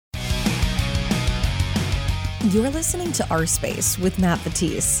You're listening to Our Space with Matt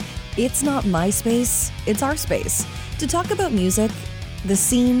Batiste. It's not my space, it's our space. To talk about music, the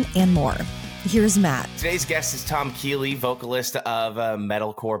scene, and more. Here's Matt. Today's guest is Tom Kiely, vocalist of a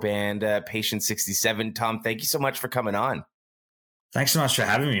metalcore band, Patient 67. Tom, thank you so much for coming on. Thanks so much for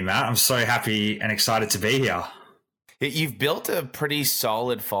having me, Matt. I'm so happy and excited to be here. You've built a pretty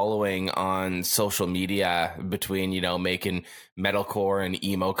solid following on social media between, making metalcore and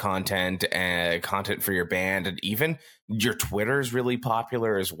emo content and content for your band. And even your Twitter is really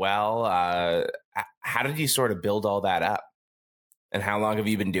popular as well. How did you sort of build all that up? And how long have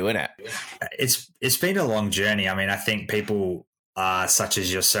you been doing it? It's been a long journey. I mean, I think people such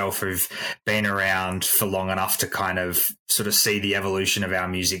as yourself who've been around for long enough to kind of sort of see the evolution of our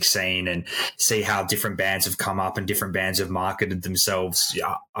music scene and see how different bands have come up and different bands have marketed themselves.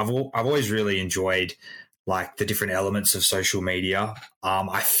 Yeah, I've always really enjoyed like the different elements of social media.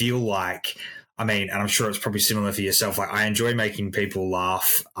 I feel like, I mean, and I'm sure it's probably similar for yourself, like I enjoy making people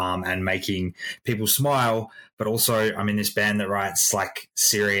laugh and making people smile, but also I'm in this band that writes like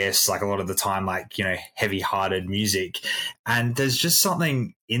serious, like a lot of the time, like, heavy-hearted music. And there's just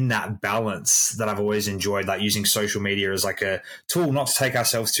something in that balance that I've always enjoyed, like using social media as like a tool not to take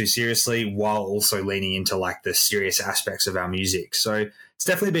ourselves too seriously while also leaning into like the serious aspects of our music. So it's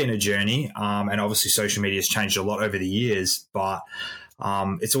definitely been a journey. And obviously social media has changed a lot over the years, but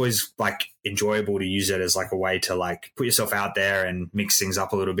it's always like enjoyable to use it as like a way to like put yourself out there and mix things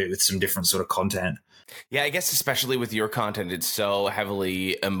up a little bit with some different sort of content. Yeah, I guess especially with your content, it's so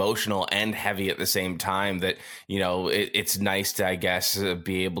heavily emotional and heavy at the same time that, it's nice to, I guess,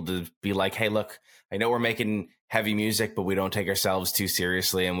 be able to be like, hey, look, I know we're making heavy music, but we don't take ourselves too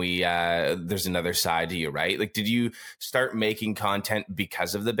seriously. And there's another side to you, right? Like, did you start making content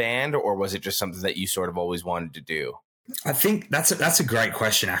because of the band, or was it just something that you sort of always wanted to do? I think that's a great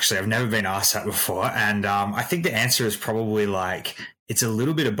question, actually. I've never been asked that before. And I think the answer is probably like, it's a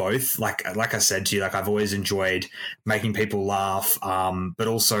little bit of both. Like I said to you, like I've always enjoyed making people laugh. But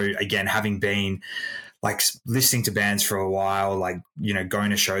also, again, having been like listening to bands for a while, like,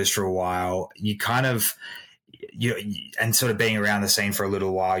 going to shows for a while, you kind of, and sort of being around the scene for a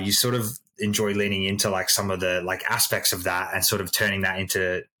little while, you sort of enjoy leaning into like some of the like aspects of that and sort of turning that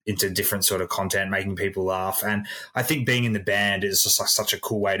into different sort of content, making people laugh. And I think being in the band is just like such a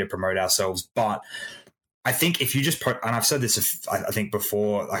cool way to promote ourselves. But I think if you just and I've said this, I think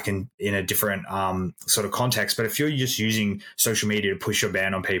before, like in a different sort of context, but if you're just using social media to push your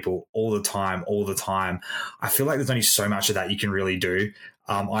band on people all the time, I feel like there's only so much of that you can really do.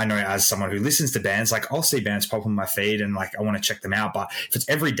 I know as someone who listens to bands, like I'll see bands pop on my feed and like I want to check them out. But if it's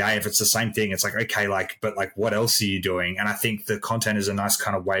every day, if it's the same thing, it's like, okay, like, but like what else are you doing? And I think the content is a nice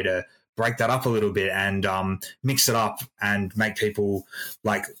kind of way to break that up a little bit and mix it up and make people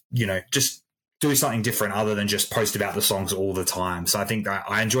like, just do something different other than just post about the songs all the time. So I think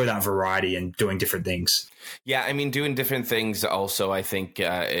I enjoy that variety and doing different things. Yeah, I mean, doing different things also, I think,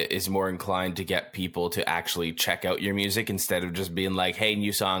 is more inclined to get people to actually check out your music instead of just being like, hey,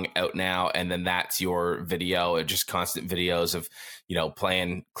 new song out now, and then that's your video, or just constant videos of,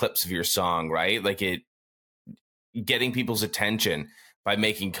 playing clips of your song, right? Like getting people's attention by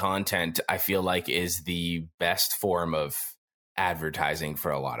making content, I feel like is the best form of advertising for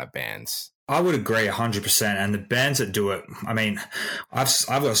a lot of bands. I would agree 100%. And the bands that do it, I mean, I've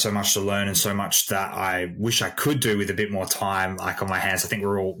got so much to learn and so much that I wish I could do with a bit more time, like on my hands. I think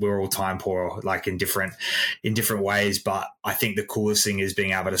we're all time poor, like in different ways. But I think the coolest thing is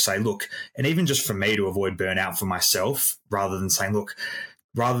being able to say, look, and even just for me to avoid burnout for myself, rather than saying, look,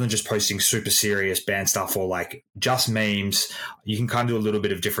 rather than just posting super serious band stuff or like just memes, you can kind of do a little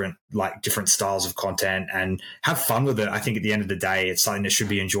bit of different styles of content and have fun with it. I think at the end of the day, it's something that should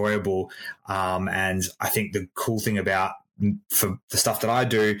be enjoyable. And I think the cool thing about for the stuff that I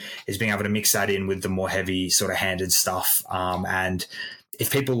do is being able to mix that in with the more heavy sort of handed stuff. And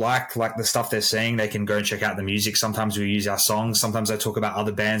if people like the stuff they're seeing, they can go and check out the music. Sometimes we use our songs. Sometimes I talk about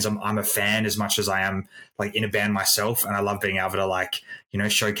other bands. I'm a fan as much as I am like in a band myself. And I love being able to like,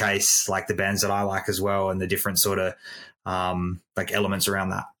 showcase like the bands that I like as well and the different sort of like elements around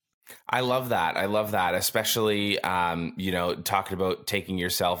that. I love that, especially, talking about taking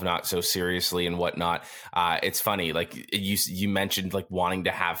yourself not so seriously and whatnot. It's funny, like you mentioned, like wanting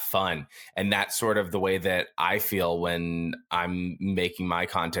to have fun. And that's sort of the way that I feel when I'm making my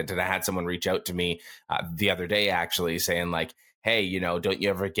content. And I had someone reach out to me the other day, actually saying like, hey, don't you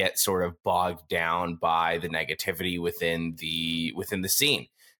ever get sort of bogged down by the negativity within the scene?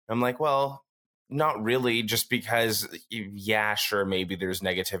 I'm like, well, not really, just because, yeah, sure, maybe there's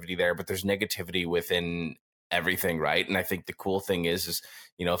negativity there, but there's negativity within everything, right? And I think the cool thing is,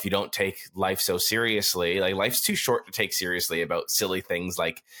 you know, if you don't take life so seriously, like life's too short to take seriously about silly things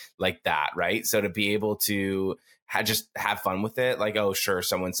like that, right? So to be able to just have fun with it, like, oh, sure,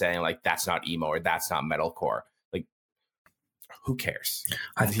 someone's saying like that's not emo or that's not metalcore. Like, who cares?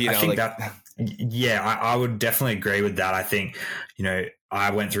 I think that, yeah, I would definitely agree with that. I think, you know,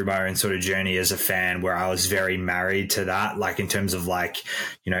 I went through my own sort of journey as a fan where I was very married to that. Like in terms of like,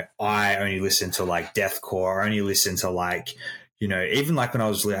 you know, I only listened to like deathcore, I only listened to like, you know, even like when I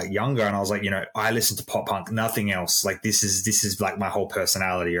was like younger and I was like, you know, I listened to pop punk, nothing else. Like this is like my whole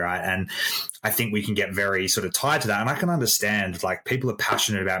personality, right? And I think we can get very sort of tied to that. And I can understand like people are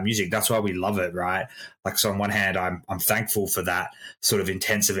passionate about music. That's why we love it, right? Like, so on one hand, I'm thankful for that sort of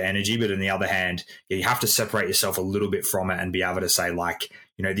intensive energy, but on the other hand, you have to separate yourself a little bit from it and be able to say like,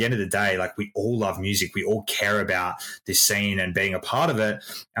 you know, at the end of the day, like we all love music. We all care about this scene and being a part of it.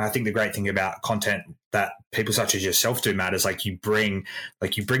 And I think the great thing about content that people such as yourself do, Matt, is like you bring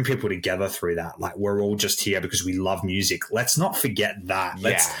people together through that. Like we're all just here because we love music. Let's not forget that.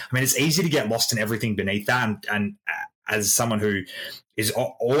 I mean, it's easy to get lost in everything beneath that. And as someone who is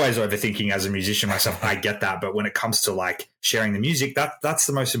always overthinking as a musician myself, I get that. But when it comes to like sharing the music, that's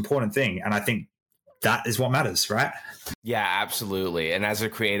the most important thing. And I think that is what matters, right? Yeah, absolutely. And as a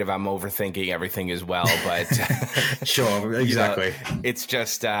creative, I'm overthinking everything as well. But sure, exactly. You know, it's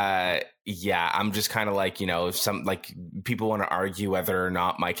just, I'm just kind of like, you know, if some like people want to argue whether or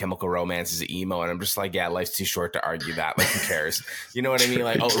not My Chemical Romance is emo, and I'm just like, yeah, life's too short to argue that. Like, who cares? You know what I mean?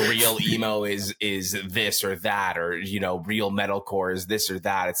 Like, oh, real emo is this or that, or you know, real metalcore is this or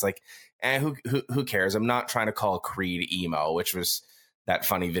that. It's like, who cares? I'm not trying to call Creed emo, which was that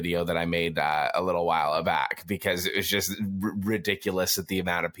funny video that I made a little while back, because it was just ridiculous at the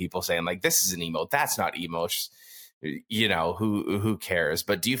amount of people saying like, this is an emo, that's not emo. Just, you know, who cares?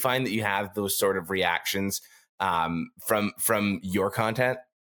 But do you find that you have those sort of reactions from your content?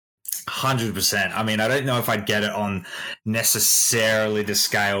 100%. I mean, I don't know if I'd get it on necessarily the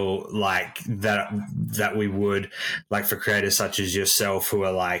scale like that we would like for creators such as yourself who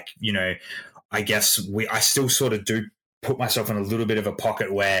are like, you know, I guess I still sort of do put myself in a little bit of a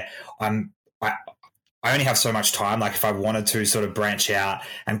pocket where I only have so much time. Like if I wanted to sort of branch out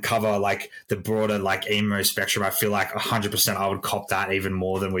and cover like the broader like emo spectrum, I feel like 100% I would cop that even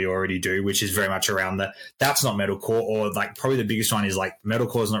more than we already do, which is very much around that's not metalcore, or like probably the biggest one is like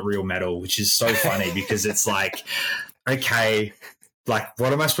metalcore is not real metal, which is so funny because it's like, okay, like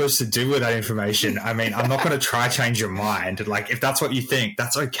what am I supposed to do with that information? I mean, I'm not going to try change your mind. Like if that's what you think,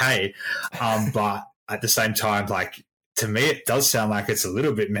 that's okay. But at the same time, like, to me, it does sound like it's a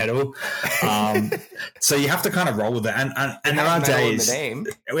little bit metal. So you have to kind of roll with it. And there are days it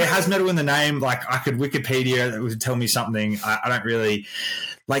has metal in the name. Like I could Wikipedia, it would tell me something. I don't really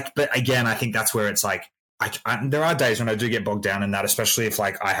like, but again, I think that's where it's like, there are days when I do get bogged down in that, especially if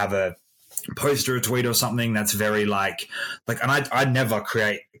like I have a post or a tweet or something that's very like, and I never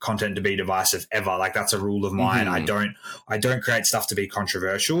create content to be divisive ever. Like that's a rule of mine. Mm-hmm. I don't create stuff to be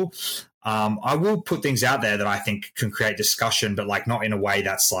controversial. I will put things out there that I think can create discussion, but like not in a way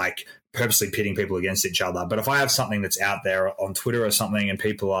that's like purposely pitting people against each other. But if I have something that's out there on Twitter or something and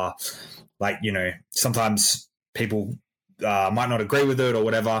people are like, you know, sometimes people might not agree with it or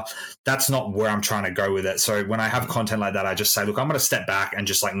whatever, that's not where I'm trying to go with it. So when I have content like that, I just say, look, I'm going to step back and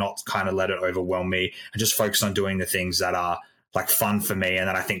just like not kind of let it overwhelm me and just focus on doing the things that are like fun for me and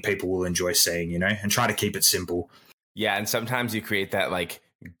that I think people will enjoy seeing, you know, and try to keep it simple. Yeah. And sometimes you create that like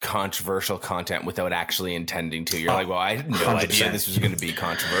controversial content without actually intending to. You're like, well, I had no 100%. Idea this was going to be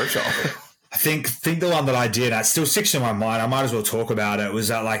controversial. I think the one that I did, it still sticks in my mind, I might as well talk about it, was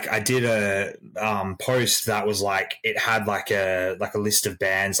that like I did a post that was like, it had like a list of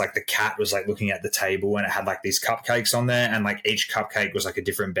bands, like the cat was like looking at the table and it had like these cupcakes on there and like each cupcake was like a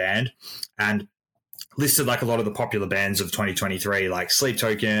different band and listed like a lot of the popular bands of 2023, like Sleep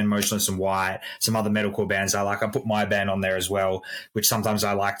Token, Motionless in White, some other metalcore bands I like. I put my band on there as well, which sometimes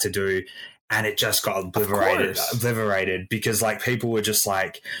I like to do. And it just got obliterated because like people were just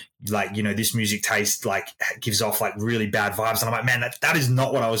like, you know, this music taste like gives off like really bad vibes. And I'm like, man, that is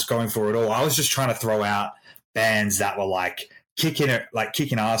not what I was going for at all. I was just trying to throw out bands that were like kicking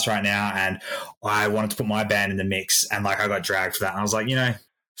ass right now. And I wanted to put my band in the mix and like I got dragged for that. And I was like, you know.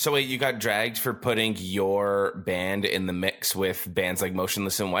 So wait, you got dragged for putting your band in the mix with bands like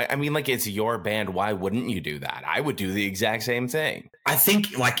Motionless in White? I mean, like, it's your band. Why wouldn't you do that? I would do the exact same thing. I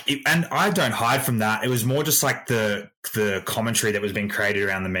think, like, and I don't hide from that. It was more just like the commentary that was being created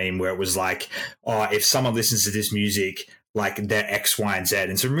around the meme where it was like, oh, if someone listens to this music, like they're X, Y, and Z,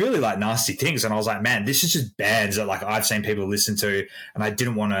 and some really like nasty things. And I was like, man, this is just bands that like I've seen people listen to, and I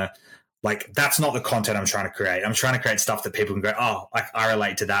didn't want to like that's not the content I'm trying to create. I'm trying to create stuff that people can go, oh, like I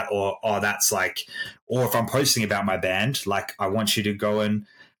relate to that, or oh, that's like, or if I'm posting about my band, like I want you to go and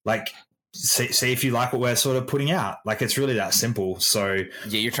like see if you like what we're sort of putting out. Like it's really that simple. So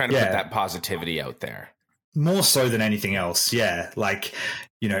yeah, you're trying to put that positivity out there. More so than anything else. Yeah. Like,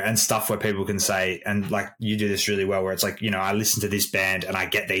 you know, and stuff where people can say, and like you do this really well, where it's like, you know, I listen to this band and I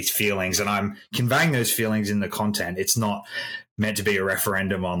get these feelings and I'm conveying those feelings in the content. It's not meant to be a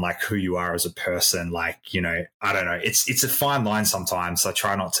referendum on like who you are as a person. Like, you know, I don't know. It's a fine line sometimes. So I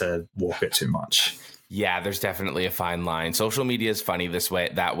try not to walk it too much. Yeah, there's definitely a fine line. Social media is funny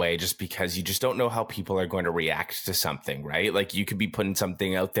that way, just because you just don't know how people are going to react to something, right? Like you could be putting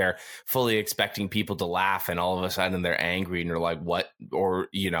something out there fully expecting people to laugh, and all of a sudden they're angry and you're like, what? Or,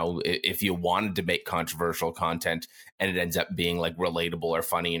 you know, if you wanted to make controversial content and it ends up being like relatable or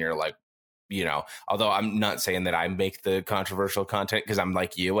funny and you're like, you know, although I'm not saying that I make the controversial content, because I'm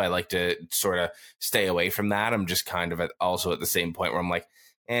like you, I like to sort of stay away from that. I'm just kind of also at the same point where I'm like,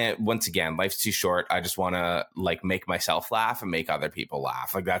 and once again, life's too short. I just want to like make myself laugh and make other people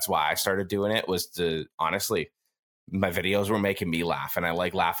laugh. Like that's why I started doing it, was to honestly, my videos were making me laugh and I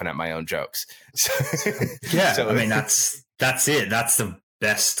like laughing at my own jokes. Yeah. So, I mean, that's it. That's the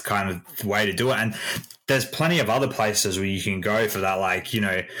best kind of way to do it. And there's plenty of other places where you can go for that, like, you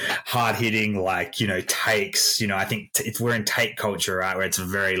know, hard hitting, like, you know, takes, you know, I think we're in take culture, right? Where it's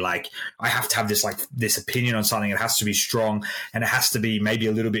very like, I have to have this, like this opinion on something. It has to be strong and it has to be maybe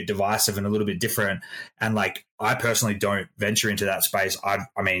a little bit divisive and a little bit different. And like, I personally don't venture into that space. I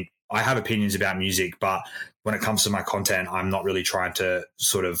mean, I have opinions about music, but when it comes to my content, I'm not really trying to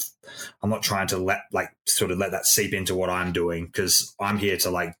I'm not trying to let that seep into what I'm doing, because I'm here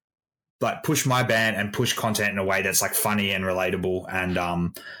to like push my band and push content in a way that's like funny and relatable.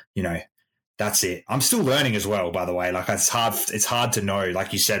 And, you know, that's it. I'm still learning as well, by the way. Like it's hard to know,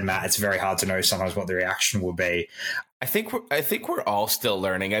 like you said, Matt, it's very hard to know sometimes what the reaction will be. I think we're all still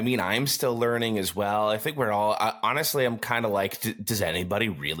learning. I mean, I'm still learning as well. I think we're all, honestly, I'm kind of like, does anybody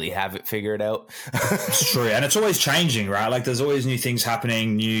really have it figured out? It's true. And it's always changing, right? Like there's always new things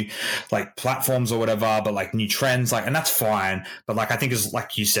happening, new like platforms or whatever, but like new trends, like, and that's fine. But like, I think as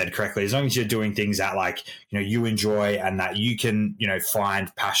like you said correctly, as long as you're doing things that like, you know, you enjoy and that you can, you know,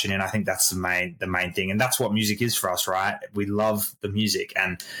 find passion in, I think that's the main thing. And that's what music is for us, right? We love the music.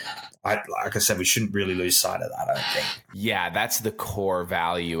 And like I said, we shouldn't really lose sight of that, I don't think. Yeah, that's the core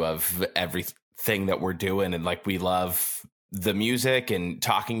value of everything that we're doing. And like, we love the music and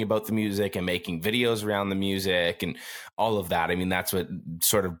talking about the music and making videos around the music and all of that. I mean, that's what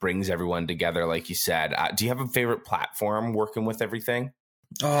sort of brings everyone together, like you said. Do you have a favorite platform working with everything?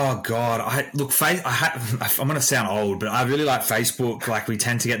 Oh God, I'm going to sound old, but I really like Facebook. Like we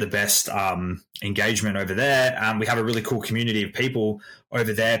tend to get the best engagement over there. We have a really cool community of people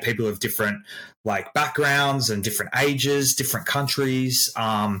over there. People of different like backgrounds and different ages, different countries.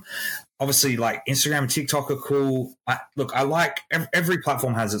 Obviously, like Instagram and TikTok are cool. I like every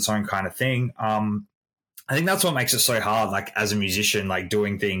platform has its own kind of thing. I think that's what makes it so hard. Like as a musician, like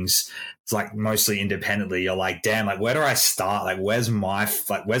doing things, it's like mostly independently. You're like, damn, like where do I start? Like where's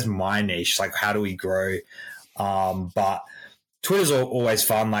my niche? Like how do we grow? But Twitter's always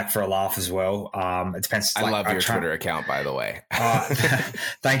fun, like for a laugh as well. It depends. I love your Twitter account, by the way.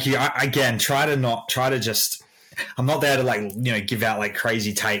 Thank you. I'm not there to like, you know, give out like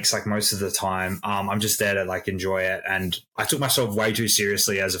crazy takes like most of the time. I'm just there to like enjoy it. And I took myself way too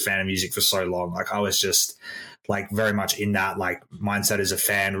seriously as a fan of music for so long. Like I was just like very much in that like mindset as a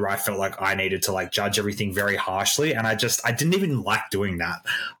fan where I felt like I needed to like judge everything very harshly. And I didn't even like doing that.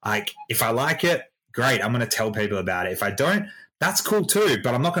 Like if I like it, great. I'm going to tell people about it. If I don't, that's cool too,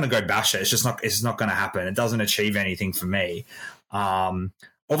 but I'm not going to go bash it. It's not going to happen. It doesn't achieve anything for me.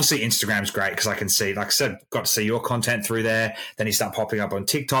 Obviously, Instagram's great because I can see, like I said, got to see your content through there. Then you start popping up on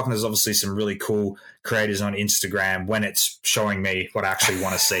TikTok, and there's obviously some really cool creators on Instagram when it's showing me what I actually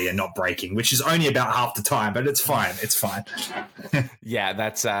want to see and not breaking, which is only about half the time, but it's fine. It's fine. Yeah,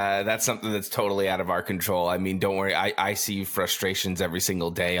 that's something that's totally out of our control. I mean, don't worry. I see frustrations every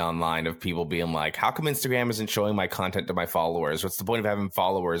single day online of people being like, how come Instagram isn't showing my content to my followers? What's the point of having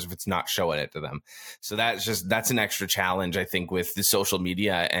followers if it's not showing it to them? So that's an extra challenge, I think, with the social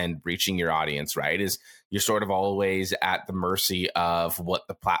media and reaching your audience, right? Is you're sort of always at the mercy of what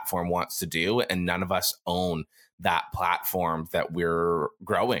the platform wants to do, and none of us own that platform that we're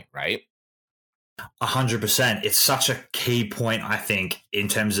growing, right? 100%. It's such a key point, I think, in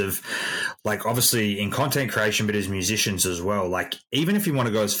terms of like obviously in content creation, but as musicians as well. Like even if you want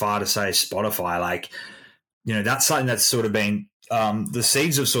to go as far to say Spotify, like, you know, that's something that's sort of been the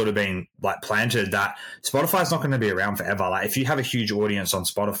seeds have sort of been like planted that Spotify is not going to be around forever. Like if you have a huge audience on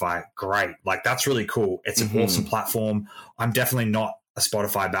Spotify, great. Like that's really cool. It's an awesome platform. I'm definitely not a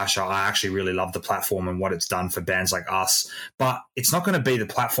Spotify basher. I actually really love the platform and what it's done for bands like us, but it's not going to be the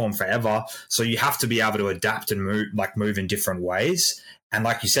platform forever. So you have to be able to adapt and move in different ways. And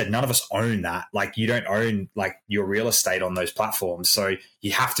like you said, none of us own that. Like you don't own like your real estate on those platforms. So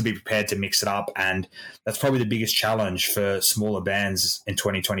you have to be prepared to mix it up. And that's probably the biggest challenge for smaller bands in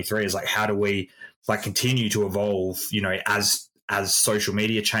 2023 is like, how do we like continue to evolve, you know, as social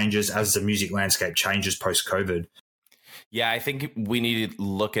media changes, as the music landscape changes post-COVID? Yeah, I think we need to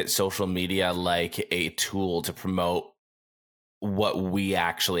look at social media like a tool to promote what we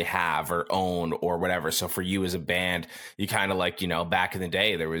actually have or own or whatever. So for you as a band, you kind of like, you know, back in the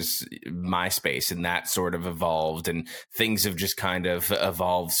day, there was MySpace and that sort of evolved and things have just kind of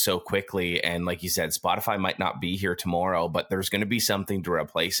evolved so quickly. And like you said, Spotify might not be here tomorrow, but there's going to be something to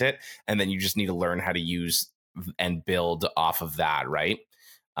replace it. And then you just need to learn how to use and build off of that, right?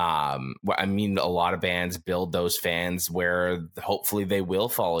 I mean, a lot of bands build those fans where hopefully they will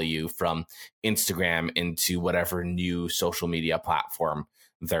follow you from Instagram into whatever new social media platform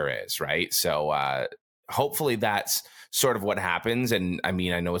there is, right? So hopefully that's sort of what happens. And I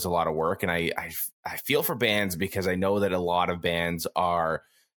mean, I know it's a lot of work, and I feel for bands because I know that a lot of bands are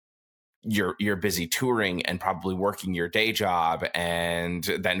you're busy touring and probably working your day job and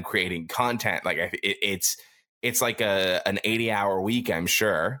then creating content. Like it's like an 80-hour week, I'm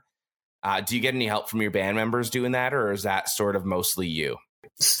sure. Do you get any help from your band members doing that, or is that sort of mostly you?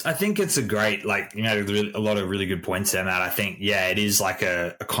 I think it's a great, like, you know, a lot of really good points there, Matt. I think, yeah, it is like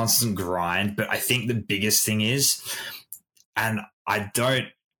a constant grind, but I think the biggest thing is, and I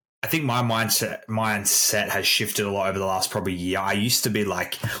think my mindset has shifted a lot over the last probably year. I used to be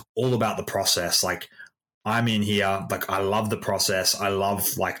like all about the process. Like I'm in here, like I love the process. I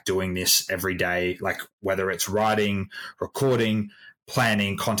love like doing this every day, like whether it's writing, recording,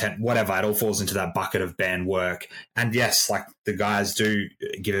 planning, content, whatever, it all falls into that bucket of band work. And yes, like the guys do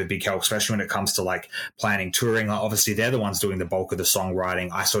give a big help, especially when it comes to like planning, touring. Like obviously they're the ones doing the bulk of the songwriting.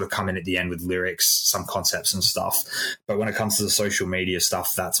 I sort of come in at the end with lyrics, some concepts and stuff. But when it comes to the social media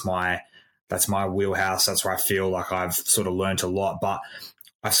stuff, that's my wheelhouse. That's where I feel like I've sort of learned a lot. But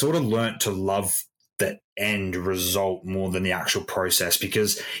I've sort of learned to love the end result more than the actual process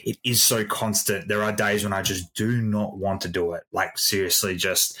because it is so constant. There are days when I just do not want to do it. Like seriously,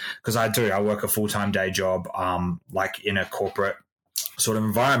 just because I work a full-time day job, like in a corporate sort of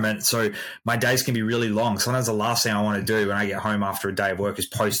environment. So my days can be really long. Sometimes the last thing I want to do when I get home after a day of work is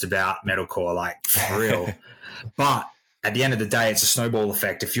post about metalcore, like for real. But at the end of the day, it's a snowball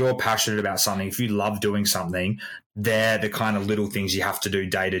effect. If you're passionate about something, if you love doing something, they're the kind of little things you have to do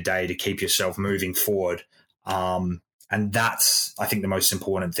day to day to keep yourself moving forward. And that's, I think, the most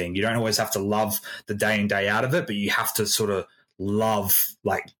important thing. You don't always have to love the day in, day out of it, but you have to sort of love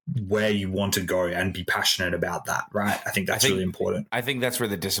like where you want to go and be passionate about that, right? I think that's really important. I think that's where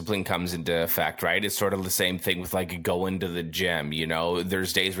the discipline comes into effect, right? It's sort of the same thing with like going to the gym. You know,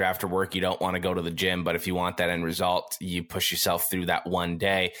 there's days where after work you don't want to go to the gym, but if you want that end result, you push yourself through that one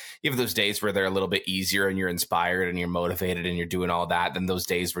day. You have those days where they're a little bit easier and you're inspired and you're motivated and you're doing all that. Then those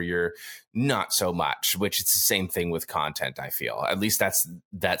days where you're not so much, which it's the same thing with content, I feel. At least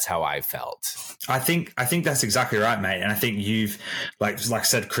that's how I felt. I think that's exactly right, mate. And I think you've like I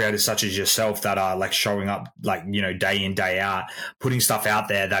said, creators such as yourself that are like showing up like, you know, day in, day out, putting stuff out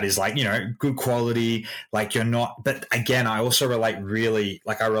there that is like, you know, good quality, like you're not. But again, I also relate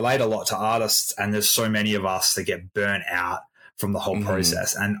I relate a lot to artists, and there's so many of us that get burnt out from the whole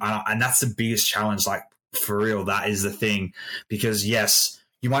process. And that's the biggest challenge. Like for real, that is the thing, because yes,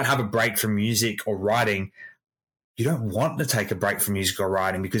 you might have a break from music or writing. You don't want to take a break from music or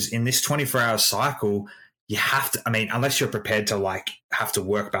writing, because in this 24-hour cycle, you have to, I mean, unless you're prepared to like have to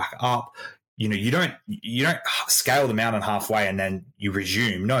work back up, you know, you don't scale the mountain halfway and then you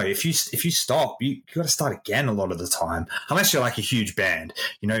resume. No, if you stop, you got to start again a lot of the time, unless you're like a huge band.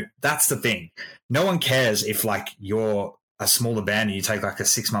 You know, that's the thing. No one cares if like you're a smaller band and you take like a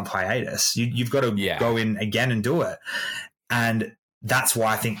 6-month hiatus. You've got to go in again and do it. And that's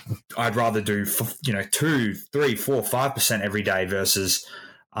why I think I'd rather do, you know, 2, 3, 4, 5% every day versus,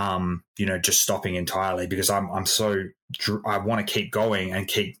 you know, just stopping entirely, because I want to keep going and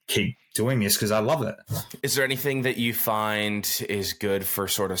keep doing this because I love it. Is there anything that you find is good for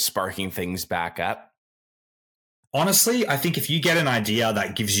sort of sparking things back up? Honestly, I think if you get an idea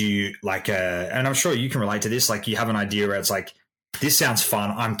that gives you like and I'm sure you can relate to this, like you have an idea where it's like, this sounds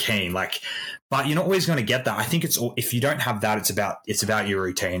fun. I'm keen. Like, but you're not always going to get that. I think it's all, if you don't have that, it's about your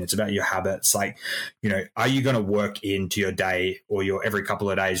routine. It's about your habits. Like, you know, are you going to work into your day or your every couple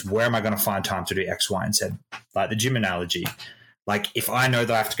of days? Where am I going to find time to do X, Y, and Z? Like the gym analogy. Like if I know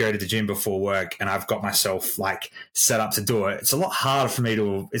that I have to go to the gym before work and I've got myself like set up to do it, it's a lot harder for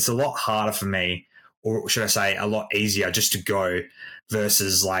me, or should I say a lot easier just to go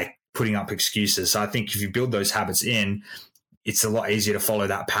versus like putting up excuses. So I think if you build those habits in, it's a lot easier to follow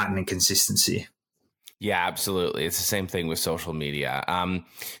that pattern and consistency. Yeah, absolutely. It's the same thing with social media.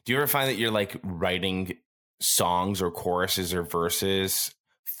 Do you ever find that you're like writing songs or choruses or verses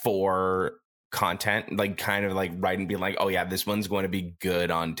for content, like kind of like writing, being like, oh yeah, this one's going to be good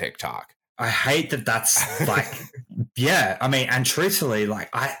on TikTok? I hate that that's like, yeah, I mean, and truthfully, like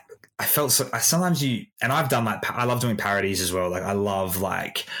I felt so, sometimes and I've done like, I love doing parodies as well. Like I love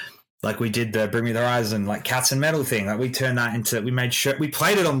like we did the Bring Me the Horizon, like Cats and Metal thing. Like we turned that into, we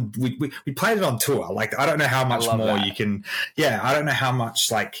played it on, we played it on tour. Like, I don't know how much more that. You can, I don't know how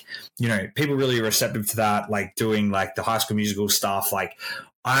much, like, you know, people really are receptive to that, like doing like the High School Musical stuff. Like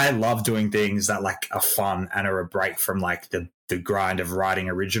I love doing things that like are fun and are a break from like the grind of writing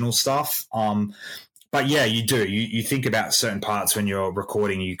original stuff. But yeah, you do, you think about certain parts when you're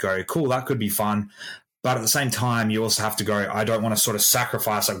recording, you go, cool, that could be fun. But at the same time, you also have to go, I don't want to sort of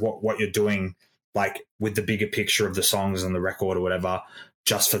sacrifice like what you're doing, like with the bigger picture of the songs and the record or whatever,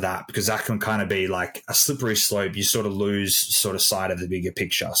 just for that, because that can kind of be like a slippery slope. You sort of lose sort of sight of the bigger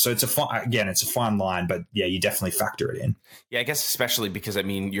picture. So it's a fine line, but yeah, you definitely factor it in. Yeah, I guess especially because I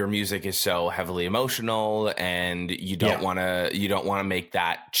mean, your music is so heavily emotional, and you don't want to make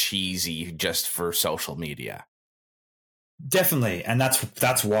that cheesy just for social media. Definitely. And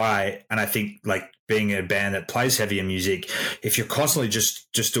that's why, and I think like being in a band that plays heavier music, if you're constantly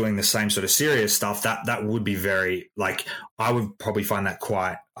just doing the same sort of serious stuff, that would be very, like, I would probably find that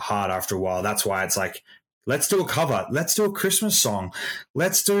quite hard after a while. That's why it's like, let's do a cover, let's do a Christmas song,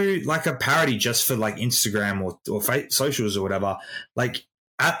 let's do like a parody just for like Instagram or socials or whatever. Like,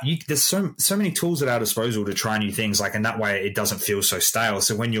 there's so many tools at our disposal to try new things, like, and that way it doesn't feel so stale.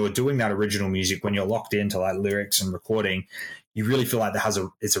 So when you're doing that original music, when you're locked into like lyrics and recording, you really feel like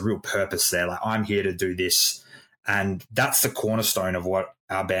it's a real purpose there. Like, I'm here to do this, and that's the cornerstone of what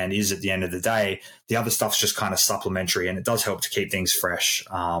our band is at the end of the day. The other stuff's just kind of supplementary, and it does help to keep things fresh,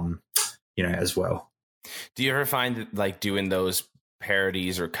 as well. Do you ever find that like doing those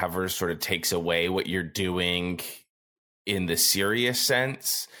parodies or covers sort of takes away what you're doing in the serious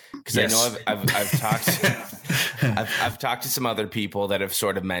sense? Because yes. I know I've talked I've talked to some other people that have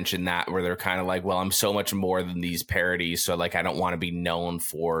sort of mentioned that, where they're kind of like, well, I'm so much more than these parodies, so like I don't want to be known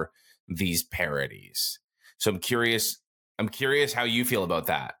for these parodies. So I'm curious how you feel about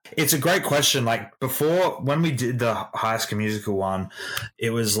that. It's a great question. Like before, when we did the High School Musical one,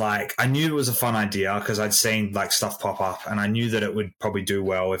 it was like, I knew it was a fun idea because I'd seen like stuff pop up, and I knew that it would probably do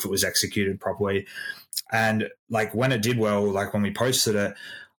well if it was executed properly. And like when it did well, like when we posted it,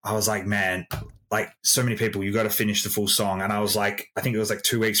 I was like, man, like so many people, you got to finish the full song. And I was like, I think it was like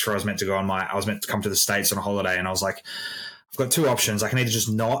 2 weeks before I was meant to come to the States on a holiday. And I was like, I've got two options. I can either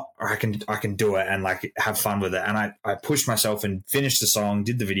just not, or I can do it and like have fun with it. And I pushed myself and finished the song,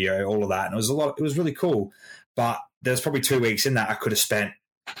 did the video, all of that. And it was really cool. But there's probably 2 weeks in that I could have spent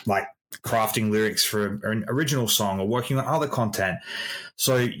like crafting lyrics for an original song or working on other content.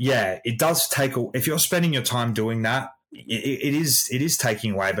 So yeah, it does take, if you're spending your time doing that, it is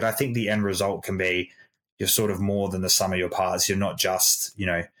taking away. But I think the end result can be, you're sort of more than the sum of your parts. You're not just,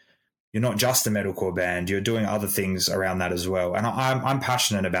 you're not just a metalcore band. You're doing other things around that as well. And I'm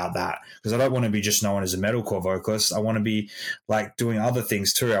passionate about that, because I don't want to be just known as a metalcore vocalist. I want to be like doing other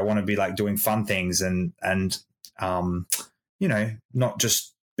things too. I want to be like doing fun things and not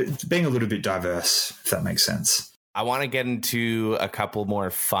just being a little bit diverse, if that makes sense. I want to get into a couple more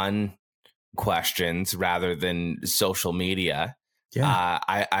fun questions rather than social media. Yeah.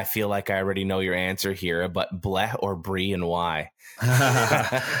 I feel like I already know your answer here, but blegh or brie, and why?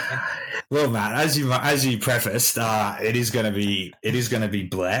 Well, Matt, as you prefaced, it is going to be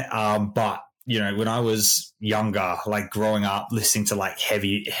blegh. But when I was younger, like growing up, listening to like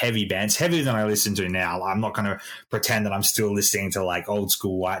heavy bands, heavier than I listen to now. I'm not going to pretend that I'm still listening to like old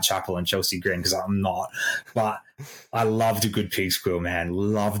school Whitechapel and Chelsea Grin, because I'm not. But I loved a good pig squeal, man.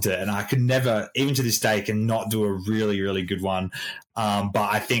 Loved it. And I could never, even to this day, cannot do a really, really good one. But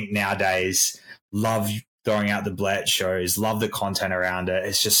I think nowadays, love throwing out the blegh shows, love the content around it.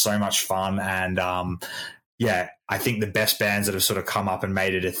 It's just so much fun. And I think the best bands that have sort of come up and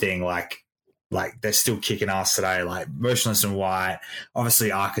made it a thing, like like they're still kicking ass today. Like Motionless in White,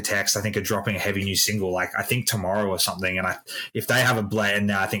 obviously Architects, I think are dropping a heavy new single, like I think tomorrow or something. And if they have a blegh in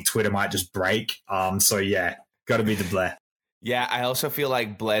there, I think Twitter might just break. So yeah, got to be the blegh. Yeah, I also feel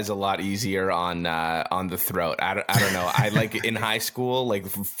like blegh's a lot easier on the throat. I don't know. I like in high school, like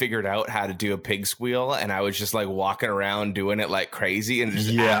figured out how to do a pig squeal, and I was just like walking around doing it like crazy, and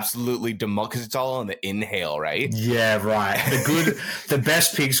just absolutely because it's all on the inhale, right? Yeah, right. The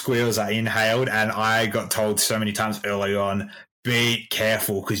best pig squeals are inhaled, and I got told so many times early on, be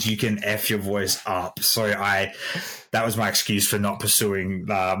careful because you can F your voice up. So that was my excuse for not pursuing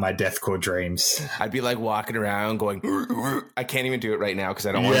my deathcore dreams. I'd be like walking around going, I can't even do it right now because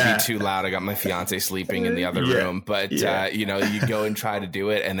I don't want to be too loud. I got my fiance sleeping in the other room. But, you know, you go and try to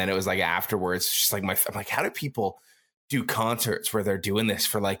do it. And then it was like afterwards, it's just like I'm like, how do people do concerts where they're doing this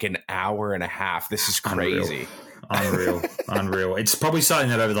for like an hour and a half? This is crazy. Unreal. It's probably something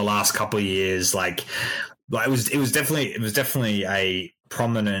that over the last couple of years, like it was definitely a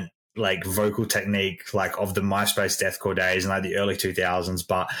prominent like vocal technique like of the MySpace deathcore days and like the early 2000s,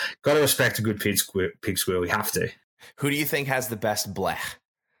 but got to respect a good pig squeal. We have to. Who do you think has the best blegh?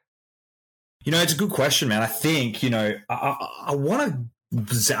 You know, it's a good question, man. I think, you know, I want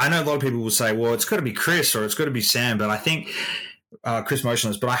to, I know a lot of people will say, well, it's got to be Chris or it's got to be Sam, but I think Chris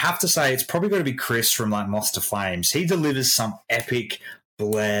Motionless, but I have to say it's probably got to be Chris from like Moss to Flames. He delivers some epic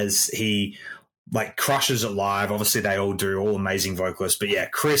bleghs. He like crushes it live. Obviously they all do, all amazing vocalists, but yeah,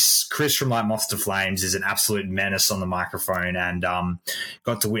 Chris from like Moss to Flames is an absolute menace on the microphone, and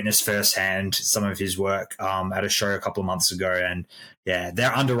got to witness firsthand some of his work at a show a couple of months ago, and yeah,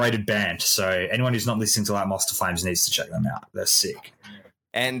 they're underrated band. So anyone who's not listening to like Moss to Flames needs to check them out. They're sick.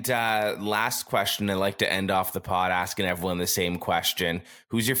 And last question, I like to end off the pod asking everyone the same question.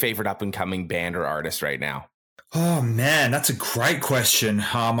 Who's your favorite up and coming band or artist right now? Oh man, that's a great question.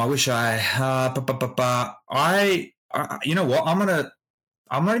 I wish you know what?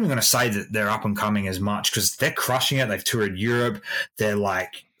 I'm not even gonna say that they're up and coming as much because they're crushing it. They've toured Europe. They're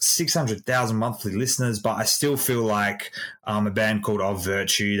like 600,000 monthly listeners, but I still feel like a band called Of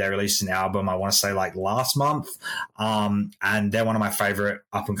Virtue, they released an album, I want to say like last month, and they're one of my favorite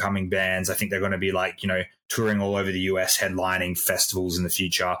up and coming bands. I think they're going to be like, you know, touring all over the US, headlining festivals in the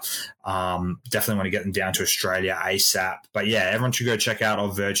future. Definitely want to get them down to Australia ASAP. But yeah, everyone should go check out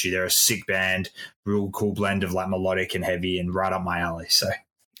Of Virtue. They're a sick band, real cool blend of like melodic and heavy, and right up my alley. So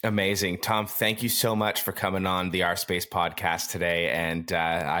amazing. Tom, thank you so much for coming on the Our Space podcast today. And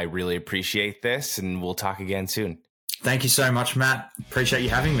I really appreciate this, and we'll talk again soon. Thank you so much, Matt. Appreciate you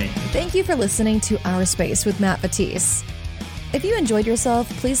having me. Thank you for listening to Our Space with Matt Batiste. If you enjoyed yourself,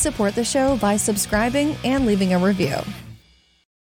 please support the show by subscribing and leaving a review.